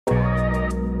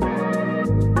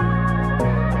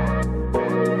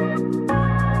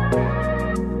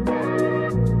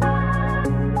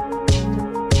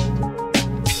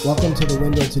Welcome to the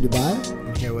window to Dubai.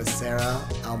 I'm here with Sara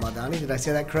Madani. Did I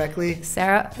say that correctly?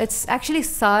 Sara. It's actually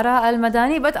Sara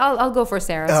Madani, but I'll go for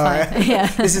Sara. It's fine. Right. Yeah.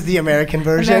 This is the American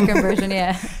version. American version,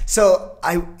 yeah. So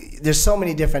there's so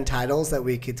many different titles that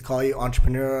we could call you: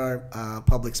 entrepreneur,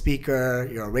 public speaker.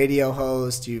 You're a radio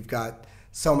host. You've got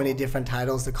so many different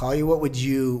titles to call you. What would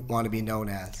you want to be known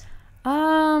as?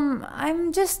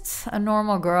 I'm just a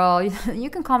normal girl. You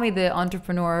can call me the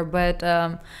entrepreneur, but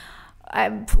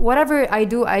whatever I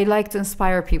do, I like to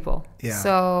inspire people. Yeah.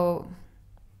 So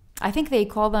I think they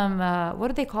call them, what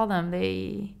do they call them?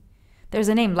 There's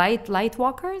a name, light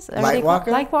walkers? Light walker?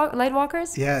 Light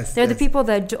walkers? Yes. They're the people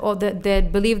that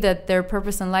believe that their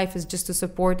purpose in life is just to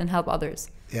support and help others.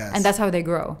 Yes. And that's how they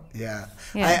grow. Yeah.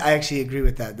 Yeah. I actually agree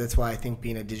with that. That's why I think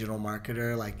being a digital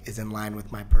marketer is in line with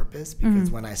my purpose,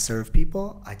 because when I serve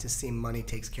people, I just see money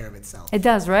takes care of itself. It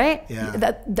does, right?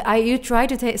 Yeah. You try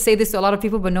to say this to a lot of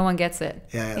people, but no one gets it.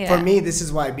 Yeah. For me, this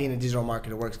is why being a digital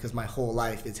marketer works, because my whole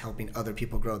life is helping other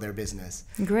people grow their business.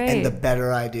 Great. And the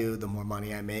better I do, the more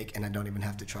money I make, and I don't even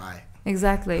have to try.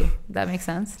 Exactly. That makes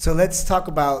sense. So let's talk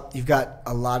about, you've got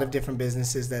a lot of different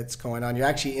businesses that's going on. You're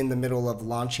actually in the middle of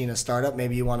launching a startup.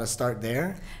 Maybe you want to start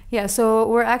there? Yeah, so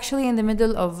we're actually in the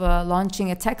middle of launching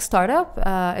a tech startup.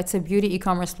 It's a beauty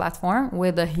e-commerce platform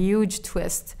with a huge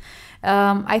twist.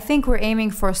 I think we're aiming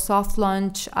for a soft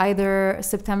launch either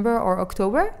September or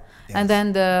October. Yes. And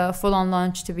then the full-on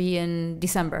launch to be in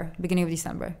December, beginning of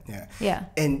December. Yeah. Yeah.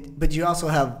 But you also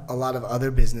have a lot of other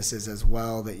businesses as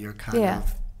well that you're kind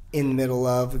of in the middle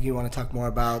of. You want to talk more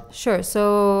about? Sure.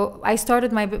 So I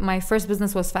started my first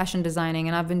business was fashion designing,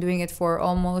 and I've been doing it for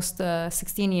almost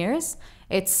 16 years.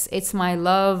 It's my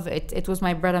love. It was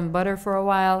my bread and butter for a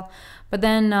while. But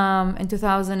then in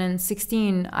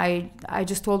 2016, I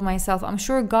just told myself, I'm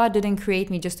sure God didn't create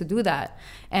me just to do that.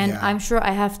 And I'm sure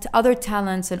I have other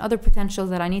talents and other potentials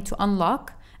that I need to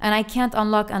unlock. And I can't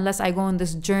unlock unless I go on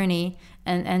this journey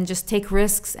and just take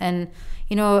risks and,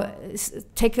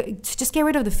 just get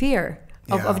rid of the fear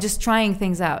of just trying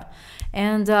things out.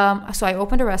 And so I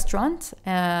opened a restaurant,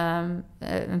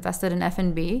 invested in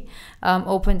F&B,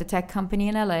 opened a tech company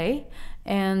in LA,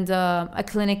 and a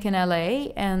clinic in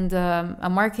LA, and a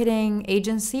marketing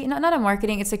agency, not a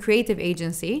marketing, it's a creative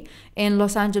agency in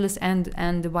Los Angeles and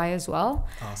Dubai as well.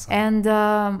 Awesome. And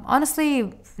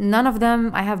honestly, none of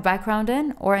them I have background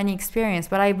in or any experience,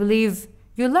 but I believe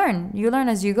you learn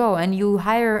as you go, and you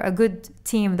hire a good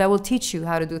team that will teach you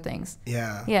how to do things.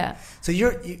 Yeah. Yeah. So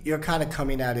you're kind of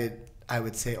coming at it, I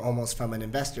would say, almost from an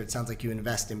investor. It sounds like you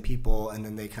invest in people and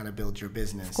then they kind of build your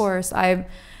business. Of course.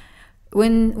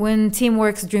 When team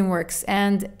works, dream works.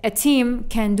 And a team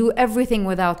can do everything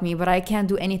without me, but I can't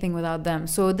do anything without them.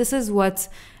 So this is what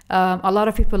a lot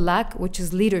of people lack, which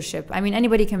is leadership. I mean,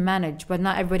 anybody can manage, but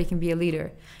not everybody can be a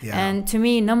leader. Yeah. And to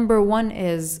me, number one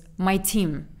is my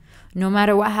team. No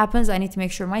matter what happens, I need to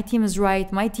make sure my team is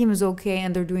right, my team is okay,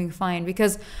 and they're doing fine.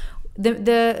 Because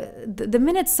the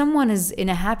minute someone is in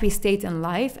a happy state in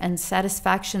life and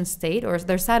satisfaction state, or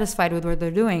they're satisfied with what they're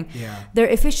doing, their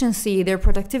efficiency, their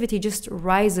productivity just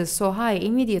rises so high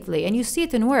immediately. And you see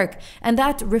it in work. And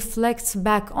that reflects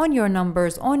back on your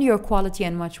numbers, on your quality,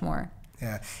 and much more.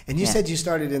 Yeah. And you said you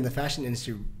started in the fashion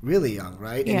industry really young,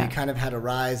 right? And you kind of had a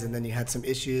rise, and then you had some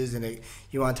issues, and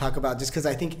you want to talk about, just because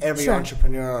I think every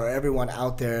entrepreneur or everyone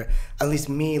out there, at least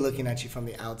me looking at you from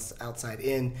the outside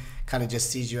in, kind of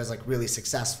just sees you as like really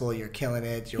successful, you're killing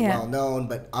it, you're well known,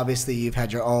 but obviously you've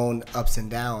had your own ups and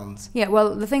downs. Yeah,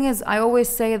 well, the thing is, I always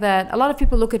say that a lot of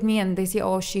people look at me and they say,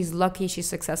 oh, she's lucky, she's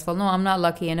successful. No, I'm not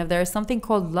lucky. And if there is something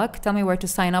called luck, tell me where to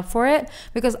sign up for it,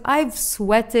 because I've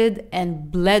sweated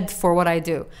and bled for what I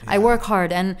do. I work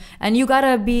hard, and you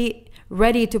gotta be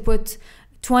ready to put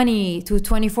 20 to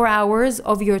 24 hours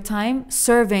of your time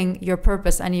serving your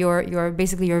purpose and your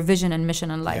basically your vision and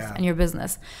mission in life and your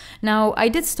business. Now, I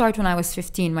did start when I was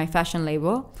 15, my fashion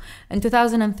label. In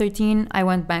 2013, I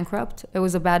went bankrupt. It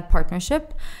was a bad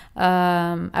partnership.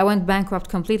 I went bankrupt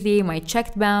completely. My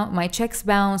checks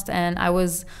bounced, and I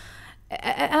was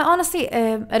honestly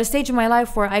at a stage in my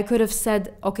life where I could have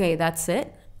said, okay, that's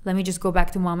it. Let me just go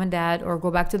back to mom and dad, or go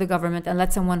back to the government and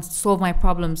let someone solve my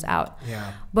problems out.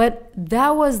 Yeah. But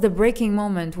that was the breaking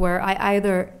moment where I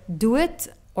either do it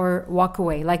or walk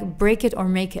away, like break it or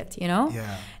make it,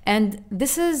 Yeah. And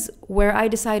this is where I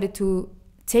decided to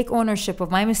take ownership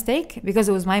of my mistake, because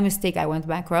it was my mistake I went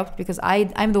bankrupt, because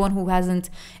I'm the one who hasn't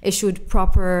issued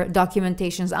proper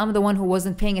documentations. I'm the one who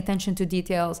wasn't paying attention to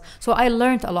details. So I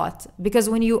learned a lot, because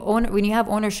when you have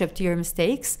ownership to your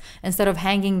mistakes, instead of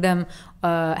hanging them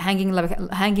hanging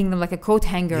them like a coat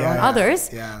hanger on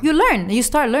others. You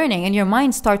start learning, and your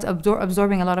mind starts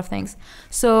absorbing a lot of things.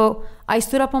 So I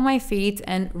stood up on my feet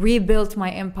and rebuilt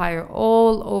my empire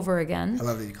all over again. I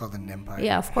love that you call it an empire.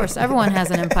 Yeah, of course. Everyone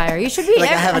has an empire. You should be like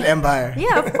I have an empire.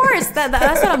 Yeah, of course.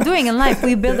 That's what I'm doing in life.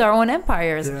 We build our own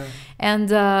empires. Yeah.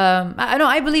 And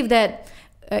I believe that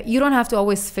you don't have to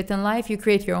always fit in life. You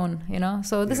create your own,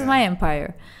 So this is my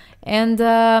empire. And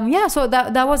so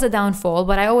that was a downfall.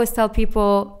 But I always tell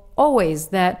people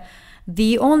that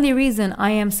the only reason I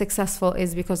am successful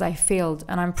is because I failed,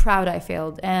 and I'm proud I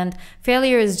failed. And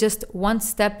failure is just one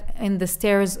step in the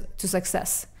stairs to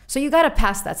success. So you got to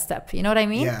pass that step. You know what I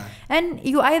mean? Yeah. And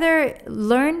you either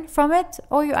learn from it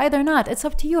or you either not. It's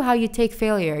up to you how you take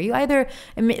failure. You either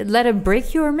let it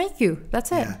break you or make you.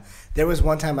 That's it. Yeah. There was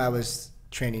one time I was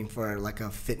training for like a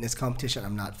fitness competition.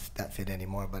 I'm not that fit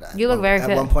anymore, but you look very fit.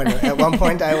 At one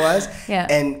point I was. Yeah.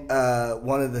 And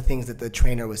one of the things that the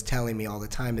trainer was telling me all the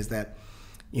time is that,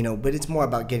 but it's more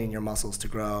about getting your muscles to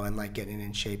grow and like getting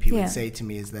in shape. He would say to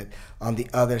me is that on the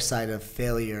other side of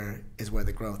failure is where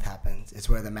the growth happens. It's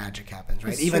where the magic happens,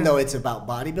 right? Even though it's about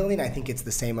bodybuilding, I think it's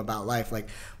the same about life. Like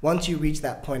once you reach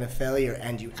that point of failure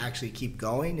and you actually keep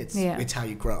going, it's how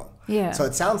you grow. Yeah. So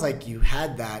it sounds like you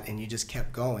had that and you just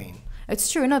kept going. It's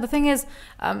true. No, the thing is,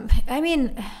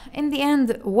 in the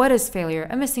end, what is failure?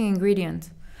 A missing ingredient.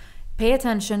 Pay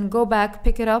attention, go back,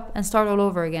 pick it up, and start all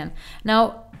over again.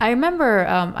 Now, I remember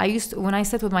when I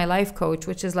sat with my life coach,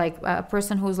 which is like a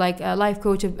person who's like a life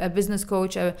coach, a business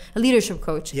coach, a leadership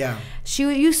coach. Yeah. She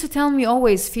used to tell me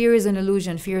always, fear is an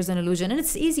illusion, fear is an illusion. And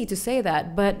it's easy to say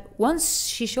that. But once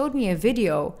she showed me a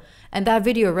video, and that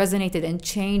video resonated and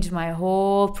changed my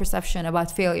whole perception about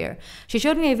failure. She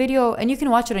showed me a video, and you can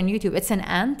watch it on YouTube. It's an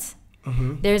ant.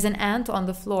 Mm-hmm. There's an ant on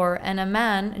the floor, and a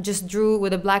man just drew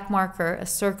with a black marker a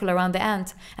circle around the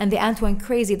ant, and the ant went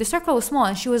crazy. The circle was small,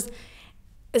 and she was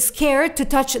scared to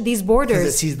touch these borders.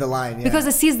 Because it sees the line, yeah. Because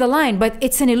it sees the line, but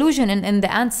it's an illusion in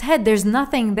the ant's head. There's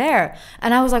nothing there.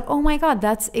 And I was like, oh my God,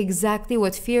 that's exactly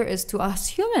what fear is to us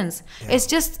humans. Yeah. It's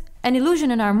just an illusion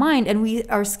in our mind, and we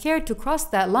are scared to cross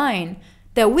that line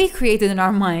that we created in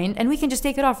our mind, and we can just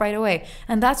take it off right away.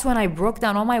 And that's when I broke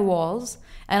down all my walls,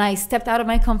 and I stepped out of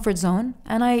my comfort zone,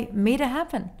 and I made it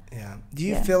happen. Yeah. Do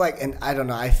you feel like, and I don't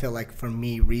know, I feel like for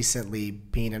me recently,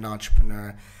 being an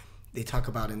entrepreneur, they talk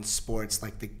about in sports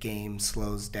like the game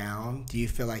slows down. Do you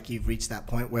feel like you've reached that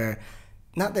point where,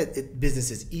 not that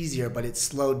business is easier, but it's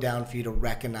slowed down for you to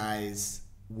recognize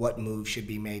what move should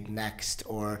be made next,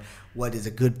 or what is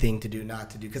a good thing to do, not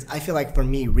to do? Because I feel like for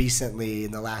me recently,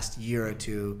 in the last year or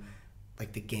two,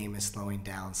 like the game is slowing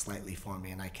down slightly for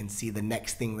me, and I can see the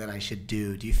next thing that I should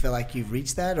do. Do you feel like you've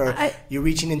reached that, or you're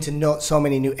reaching into so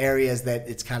many new areas that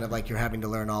it's kind of like you're having to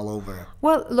learn all over?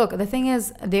 Well, look, the thing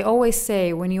is, they always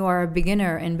say when you are a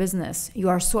beginner in business, you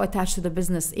are so attached to the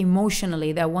business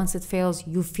emotionally that once it fails,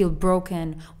 you feel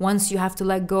broken. Once you have to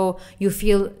let go, you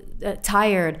feel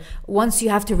tired. Once you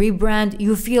have to rebrand,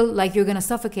 you feel like you're going to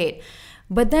suffocate.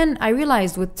 But then I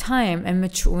realized with time and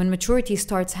when maturity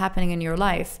starts happening in your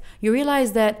life, you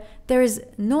realize that there is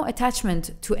no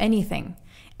attachment to anything.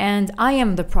 And I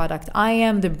am the product, I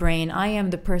am the brain, I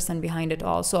am the person behind it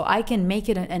all. So I can make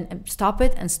it and stop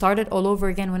it and start it all over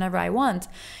again whenever I want.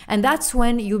 And that's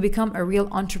when you become a real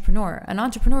entrepreneur. An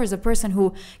entrepreneur is a person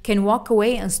who can walk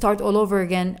away and start all over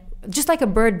again, just like a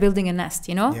bird building a nest,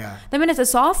 Yeah. The minute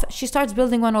it's off, she starts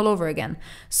building one all over again.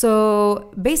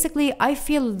 So basically, I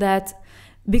feel that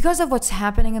because of what's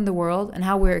happening in the world and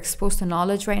how we're exposed to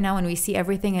knowledge right now, and we see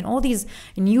everything and all these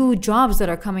new jobs that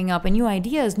are coming up and new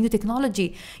ideas, new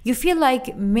technology, you feel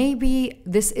like maybe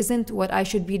this isn't what I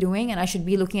should be doing and I should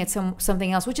be looking at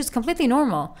something else, which is completely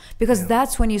normal, because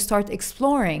that's when you start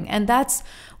exploring. And that's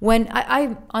when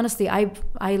I honestly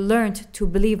learned to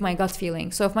believe my gut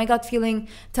feeling. So if my gut feeling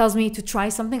tells me to try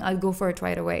something, I'll go for it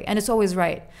right away, and it's always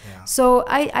right. Yeah. So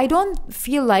I don't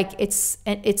feel like it's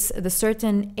the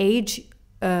certain age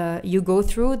you go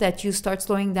through that you start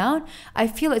slowing down. I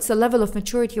feel it's a level of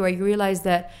maturity where you realize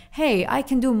that, hey, I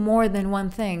can do more than one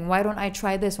thing. Why don't I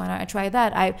try this? Why don't I try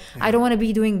that? I don't want to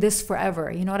be doing this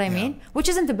forever. You know what I mean? Which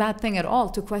isn't a bad thing at all,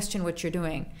 to question what you're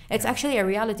doing. It's actually a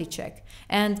reality check.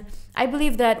 And I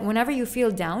believe that whenever you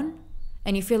feel down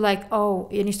and you feel like,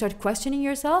 and you start questioning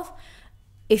yourself,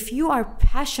 if you are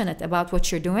passionate about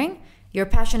what you're doing, your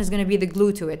passion is going to be the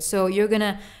glue to it. So you're going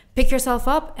to pick yourself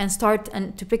up and start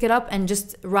and to pick it up and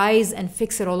just rise and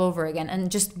fix it all over again and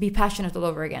just be passionate all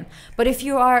over again. But if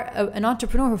you are an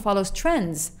entrepreneur who follows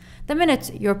trends, the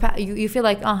minute you feel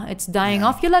like it's dying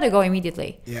off, you let it go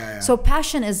immediately. So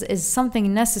passion is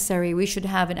something necessary we should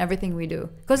have in everything we do,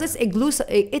 because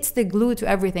it's the glue to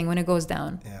everything when it goes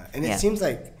down. And it seems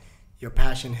like your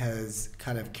passion has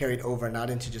kind of carried over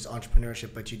not into just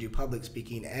entrepreneurship, but you do public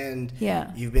speaking, and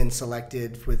you've been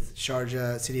selected with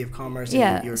Sharjah City of Commerce,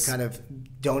 and you're kind of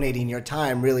donating your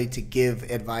time really to give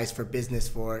advice for business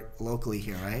for locally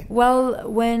here, right? Well,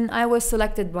 when I was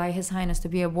selected by His Highness to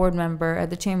be a board member at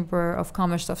the Chamber of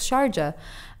Commerce of Sharjah,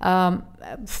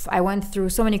 I went through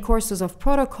so many courses of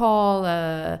protocol,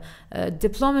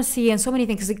 diplomacy, and so many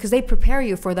things, because they prepare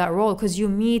you for that role, because you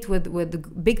meet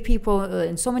with big people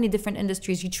in so many different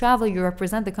industries. You travel, you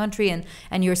represent the country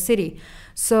and your city.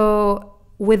 So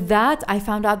with that, I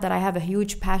found out that I have a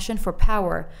huge passion for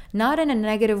power, not in a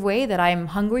negative way that I'm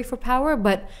hungry for power,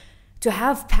 but to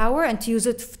have power and to use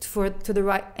it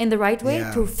in the right way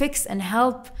to fix and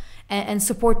help and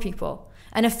support people.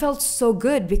 And it felt so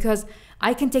good because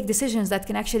I can take decisions that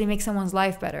can actually make someone's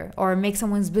life better or make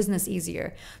someone's business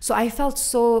easier. So I felt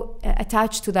so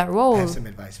attached to that role. I have some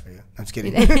advice for you. I'm just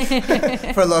kidding.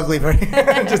 For locally,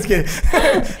 I'm just kidding.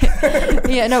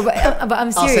 But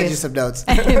I'm serious. I'll send you some notes.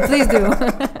 Please do.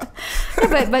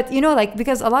 But you know, like,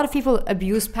 because a lot of people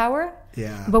abuse power.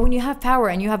 But when you have power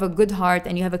and you have a good heart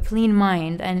and you have a clean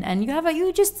mind and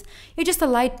you're just a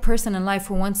light person in life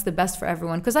who wants the best for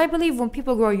everyone. Because I believe when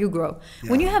people grow, you grow.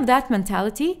 When you have that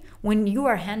mentality, when you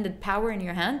are handed power in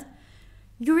your hand,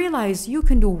 you realize you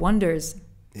can do wonders,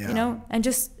 you know, and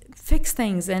just fix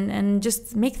things and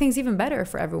just make things even better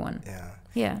for everyone.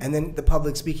 And then the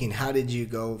public speaking, how did you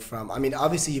go from, I mean,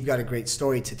 obviously you've got a great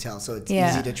story to tell, so it's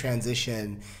easy to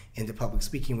transition into public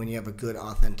speaking when you have a good,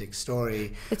 authentic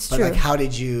story. It's but true. Like, how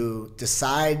did you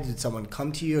decide? Did someone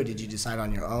come to you, or did you decide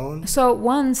on your own? So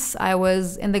once I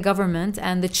was in the government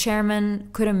and the chairman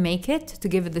couldn't make it to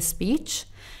give the speech,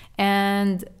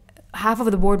 and half of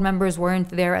the board members weren't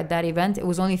there at that event. It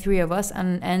was only 3 of us,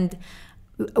 and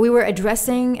we were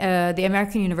addressing the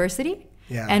American University.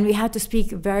 And we had to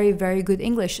speak very, very good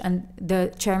English. And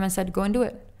the chairman said, go and do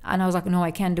it. And I was like, no,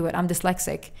 I can't do it. I'm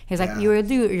dyslexic. He's like, you're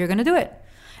going to do it.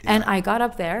 And I got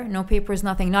up there, no papers,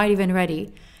 nothing, not even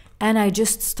ready. And I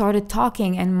just started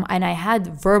talking, and I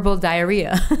had verbal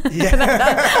diarrhea.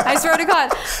 I swear to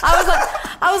God.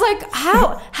 I was like,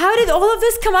 how did all of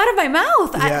this come out of my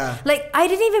mouth? I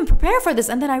didn't even prepare for this.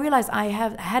 And then I realized I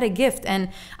had a gift, and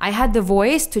I had the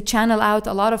voice to channel out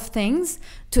a lot of things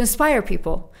to inspire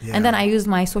people. And then I used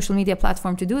my social media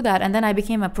platform to do that. And then I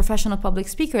became a professional public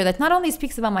speaker that not only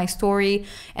speaks about my story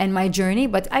and my journey,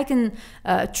 but I can,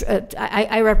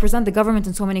 I represent the government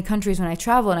in so many countries when I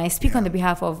travel, and I speak on the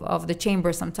behalf of the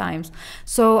chamber sometimes.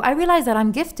 So I realized that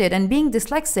I'm gifted, and being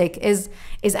dyslexic is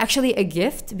actually a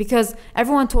gift, because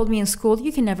everyone told me in school,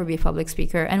 you can never be a public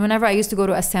speaker. And whenever I used to go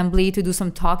to assembly to do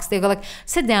some talks, they go like,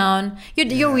 sit down,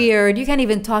 you're weird, you can't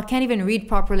even talk, can't even read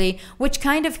properly, which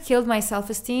kind of killed my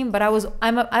self-esteem. But I was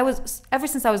ever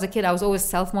since I was a kid, I was always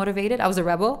self-motivated. I was a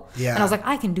rebel, and I was like,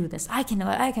 I can do this, I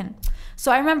can.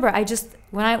 So I remember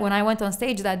when I went on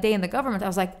stage that day in the government, I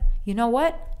was like, you know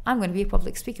what, I'm going to be a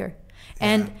public speaker.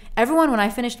 And everyone, when I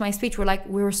finished my speech, were like,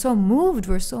 we were so moved,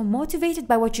 we were so motivated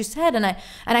by what you said. And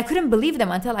I couldn't believe them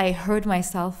until I heard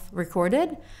myself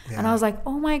recorded. And I was like,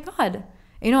 oh my God,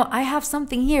 you know, I have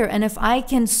something here. And if I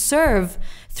can serve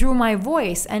through my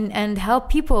voice and help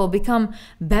people become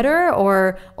better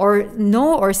or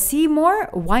know or see more,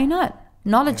 why not?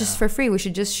 Knowledge is for free. We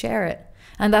should just share it.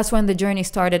 And that's when the journey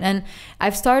started. And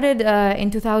I've started in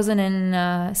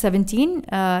 2017,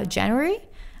 January.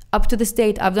 Up to this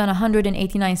date, I've done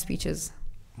 189 speeches.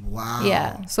 Wow.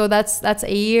 Yeah. So that's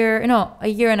a year and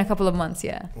a couple of months.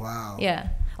 Yeah. Wow. Yeah.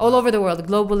 All over the world,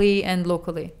 globally and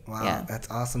locally. Wow. Yeah. That's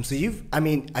awesome. So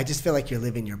I just feel like you're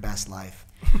living your best life.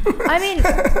 I mean,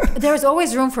 there's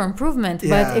always room for improvement,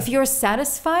 but if you're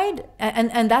satisfied,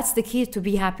 and that's the key to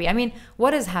be happy. I mean,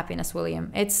 what is happiness,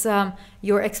 William? It's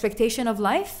your expectation of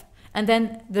life and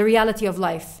then the reality of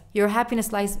life. Your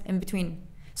happiness lies in between.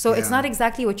 So it's not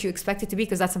exactly what you expect it to be,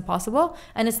 because that's impossible.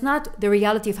 And it's not the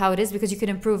reality of how it is, because you can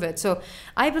improve it. So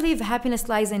I believe happiness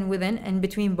lies within and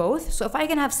between both. So if I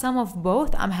can have some of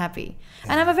both, I'm happy.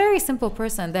 And I'm a very simple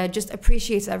person that just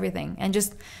appreciates everything and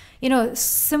just,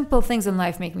 simple things in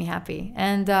life make me happy.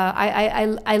 And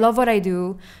I love what I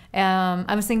do.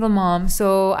 I'm a single mom,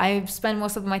 so I spend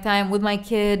most of my time with my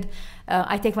kid.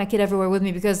 I take my kid everywhere with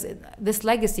me because this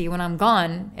legacy, when I'm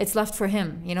gone, it's left for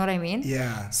him. You know what I mean?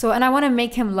 Yeah. So, and I want to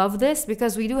make him love this,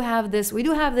 because we do have this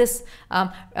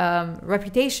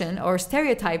reputation or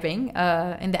stereotyping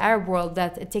in the Arab world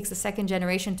that it takes the second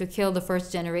generation to kill the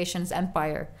first generation's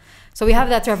empire. So we have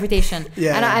that reputation.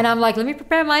 Yeah. And I'm like, let me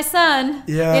prepare my son,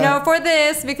 yeah. For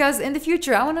this, because in the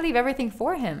future, I want to leave everything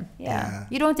for him. Yeah.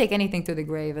 You don't take anything to the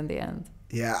grave in the end.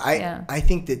 Yeah. I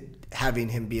think that having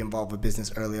him be involved with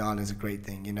business early on is a great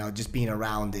thing, just being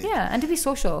around it. Yeah, and to be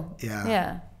social.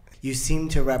 Yeah. You seem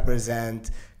to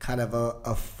represent kind of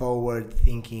a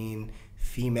forward-thinking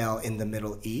female in the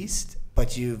Middle East,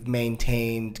 but you've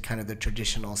maintained kind of the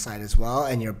traditional side as well,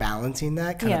 and you're balancing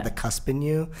that, kind of the cusp in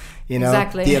you,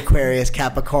 exactly. The Aquarius,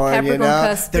 Capricorn,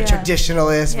 cusp, the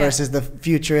traditionalist versus the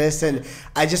futurist. And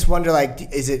I just wonder,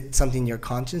 is it something you're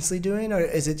consciously doing, or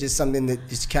is it just something that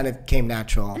just kind of came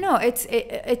natural? No, it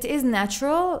is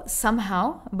natural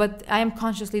somehow, but I am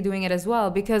consciously doing it as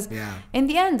well, because in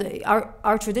the end,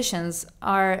 our traditions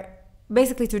are,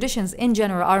 basically traditions in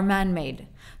general, are man-made.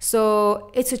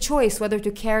 So it's a choice whether to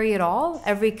carry it all,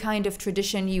 every kind of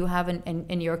tradition you have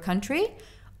in your country.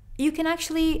 You can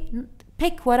actually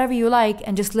pick whatever you like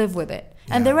and just live with it.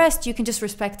 And the rest, you can just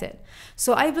respect it.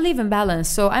 So I believe in balance.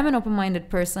 So I'm an open-minded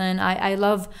person. I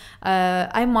love,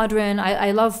 I'm modern.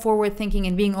 I love forward thinking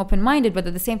and being open-minded, but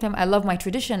at the same time, I love my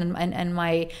tradition and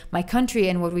my country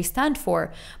and what we stand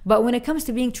for. But when it comes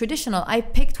to being traditional, I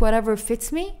picked whatever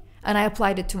fits me, and I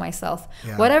applied it to myself.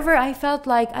 Whatever I felt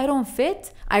like I don't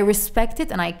fit, I respect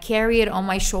it and I carry it on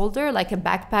my shoulder like a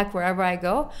backpack wherever I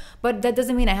go. But that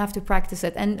doesn't mean I have to practice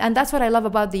it. And that's what I love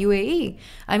about the UAE.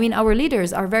 I mean, our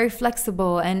leaders are very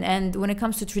flexible, and when it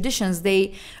comes to traditions,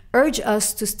 they urge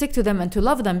us to stick to them and to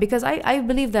love them, because I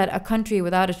believe that a country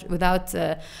without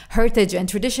heritage and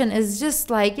tradition is just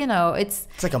like, it's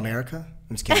like America.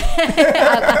 I'm just kidding.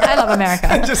 I love America.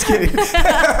 I'm just kidding.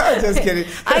 I'm just kidding.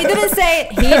 I didn't say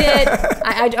it. He did.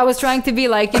 I was trying to be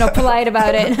polite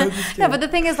about it. No, but the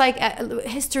thing is,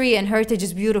 history and heritage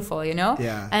is beautiful,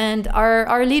 Yeah. And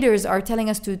our leaders are telling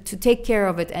us to take care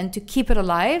of it and to keep it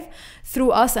alive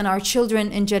through us and our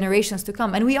children in generations to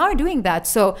come. And we are doing that.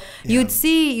 So you'd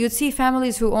see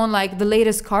families who own the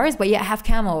latest cars, but yet have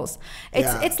camels.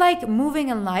 It's like moving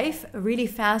in life really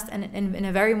fast and in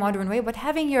a very modern way, but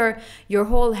having your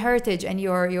whole heritage and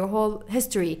your whole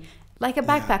history like a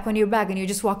backpack on your back, and you're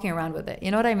just walking around with it.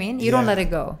 You know what I mean? You don't let it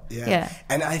go. Yeah.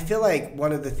 And I feel like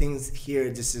one of the things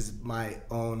here, just is my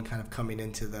own kind of coming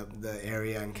into the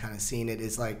area and kind of seeing it,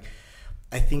 is I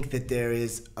think that there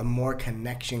is a more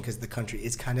connection because the country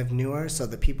is kind of newer. So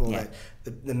the people that,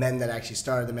 the men that actually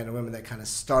started, the men and women that kind of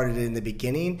started it in the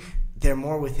beginning, they're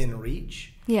more within reach.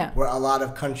 Yeah. Where a lot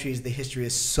of countries, the history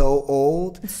is so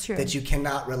old that you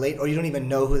cannot relate, or you don't even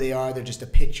know who they are. They're just a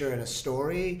picture and a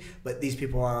story, but these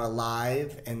people are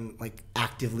alive and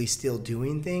actively still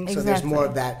doing things. So there's more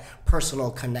of that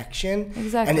personal connection.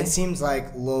 Exactly. And it seems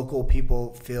like local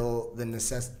people feel the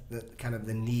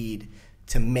need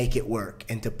to make it work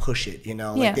and to push it,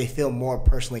 they feel more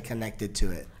personally connected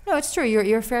to it. No, it's true.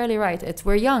 You're fairly right.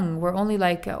 We're young. We're only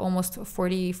almost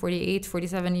 40, 48,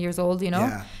 47 years old,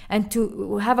 And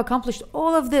to have accomplished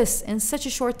all of this in such a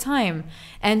short time,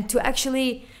 and to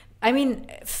actually, I mean,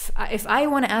 if I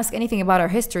want to ask anything about our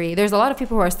history, there's a lot of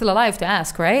people who are still alive to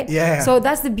ask, right? Yeah. So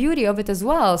that's the beauty of it as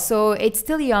well. So it's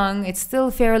still young. It's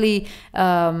still fairly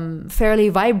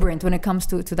vibrant when it comes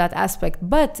to that aspect.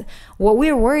 But what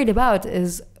we're worried about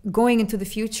is going into the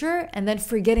future and then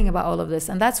forgetting about all of this.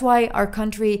 And that's why our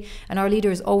country and our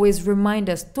leaders always remind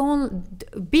us,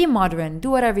 don't be modern, do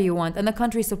whatever you want. And the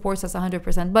country supports us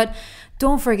 100%. But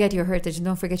don't forget your heritage and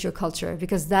don't forget your culture,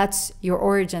 because that's your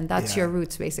origin, that's your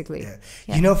roots, basically.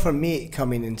 For me,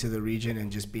 coming into the region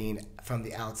and just being from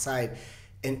the outside,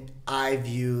 and I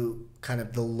view kind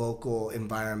of the local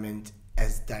environment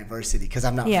as diversity, because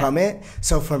I'm not from it.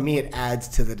 So for me, it adds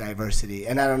to the diversity.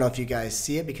 And I don't know if you guys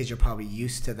see it because you're probably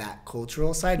used to that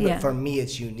cultural side, but for me,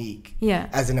 it's unique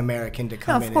as an American to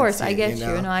come in. Of course, and see I get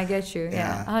you. No, I get you.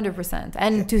 100%.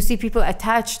 And to see people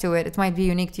attached to it, it might be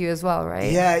unique to you as well,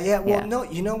 right? Well,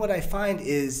 no, what I find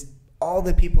is all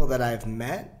the people that I've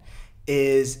met,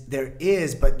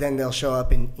 but then they'll show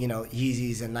up in,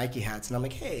 Yeezys and Nike hats. And I'm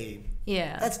like, hey,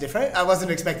 that's different. I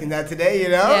wasn't expecting that today,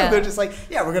 They're just like,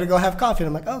 we're going to go have coffee.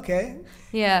 And I'm like, okay.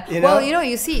 Yeah. Well,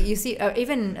 you see,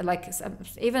 even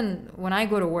when I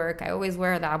go to work, I always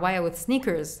wear the abaya with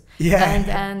sneakers. Yeah.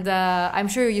 And I'm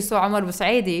sure you saw Omar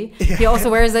Busaidi. He also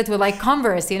wears it with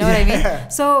Converse, you know what I mean?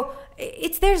 So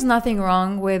there's nothing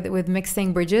wrong with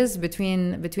mixing bridges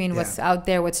between what's out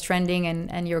there, what's trending,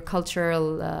 and your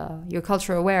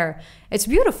cultural wear. It's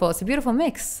beautiful. It's a beautiful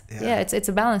mix. Yeah, it's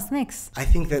a balanced mix. I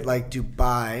think that like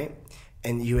Dubai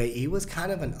and UAE was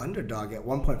kind of an underdog at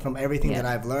one point from everything that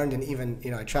I've learned. And even, you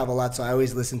know, I travel a lot, so I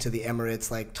always listen to the Emirates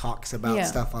like talks about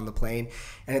stuff on the plane.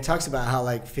 And it talks about how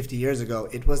like 50 years ago,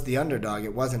 it was the underdog.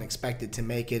 It wasn't expected to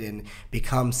make it and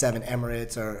become 7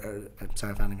 Emirates or I'm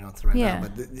sorry if I don't even know what's the right now,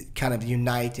 but kind of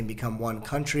unite and become one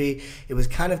country. It was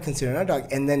kind of considered an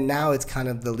underdog. And then now it's kind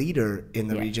of the leader in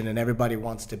the region, and everybody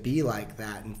wants to be like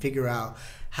that and figure out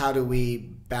how do we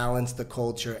balance the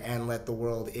culture and let the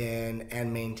world in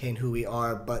and maintain who we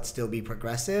are but still be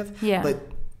progressive. But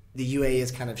the UAE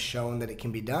has kind of shown that it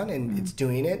can be done, and it's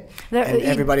doing it, and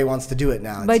everybody wants to do it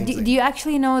now. But do you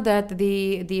actually know that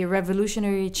the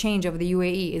revolutionary change of the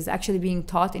UAE is actually being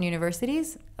taught in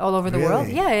universities all over the world?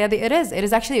 Yeah, it is. It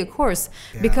is actually a course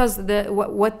because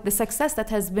what the success that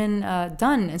has been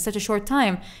done in such a short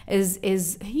time is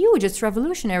huge. It's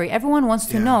revolutionary. Everyone wants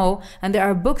to know, and there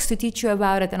are books to teach you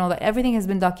about it and all that. Everything has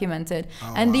been documented,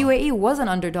 and the UAE was an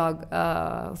underdog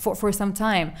for some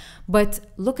time. But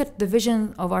look at the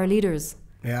vision of our leaders.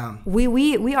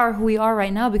 We are who we are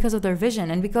right now because of their vision,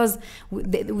 and because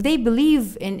they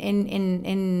believe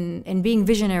in being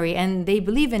visionary, and they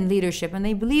believe in leadership, and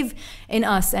they believe in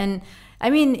us. And I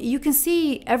mean, you can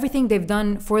see everything they've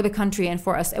done for the country and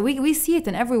for us. We see it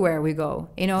in everywhere we go,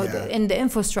 you know, in the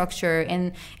infrastructure,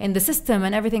 in the system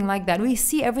and everything like that. We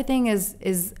see everything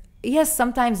is yes,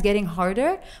 sometimes getting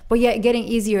harder, but yet getting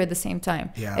easier at the same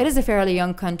time. It is a fairly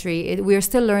young country. We're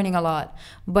still learning a lot.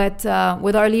 But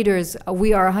with our leaders,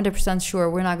 we are 100% sure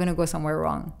we're not going to go somewhere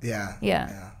wrong.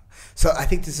 So I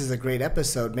think this is a great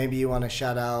episode. Maybe you want to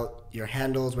shout out your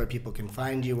handles, where people can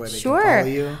find you, where they can follow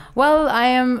you. Well, I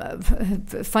am,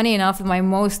 funny enough,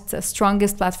 my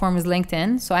strongest platform is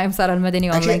LinkedIn. So I'm Sara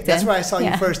Madani on LinkedIn. That's where I saw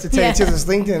you first, to tell you, to this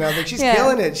LinkedIn. I was like, she's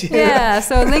killing it.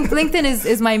 So LinkedIn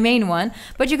is my main one.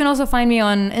 But you can also find me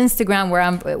on Instagram,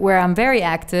 where I'm very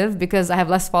active, because I have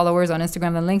less followers on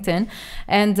Instagram than LinkedIn.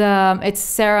 And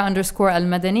it's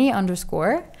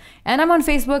Sara_Al_Madani_. And I'm on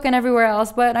Facebook and everywhere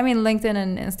else, but I mean, LinkedIn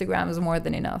and Instagram is more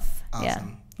than enough.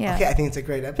 Awesome. Okay, I think it's a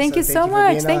great episode. Thank you so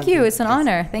much. Thank you. It's an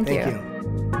honor. Thank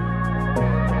you.